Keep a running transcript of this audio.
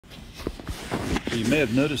So you may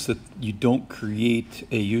have noticed that you don't create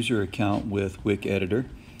a user account with Wick Editor,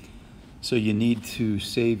 so you need to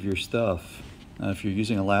save your stuff. If you're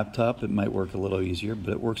using a laptop, it might work a little easier,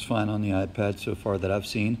 but it works fine on the iPad so far that I've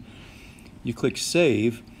seen. You click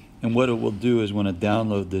Save, and what it will do is when it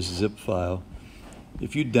downloads this zip file,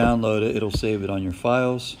 if you download it, it'll save it on your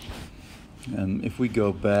files. And if we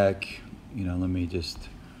go back, let me just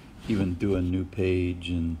even do a new page,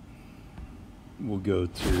 and we'll go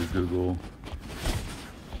to Google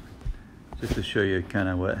just to show you kind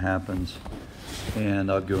of what happens.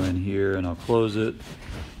 And I'll go in here and I'll close it,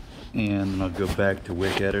 and then I'll go back to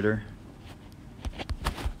Wick Editor.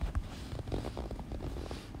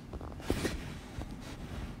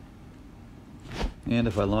 And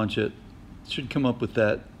if I launch it, it should come up with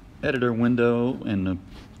that editor window and the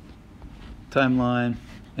timeline,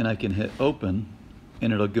 and I can hit open,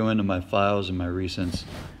 and it'll go into my files and my recents,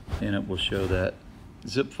 and it will show that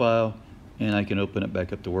zip file, and I can open it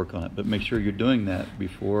back up to work on it. But make sure you're doing that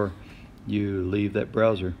before you leave that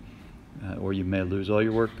browser, or you may lose all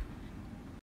your work.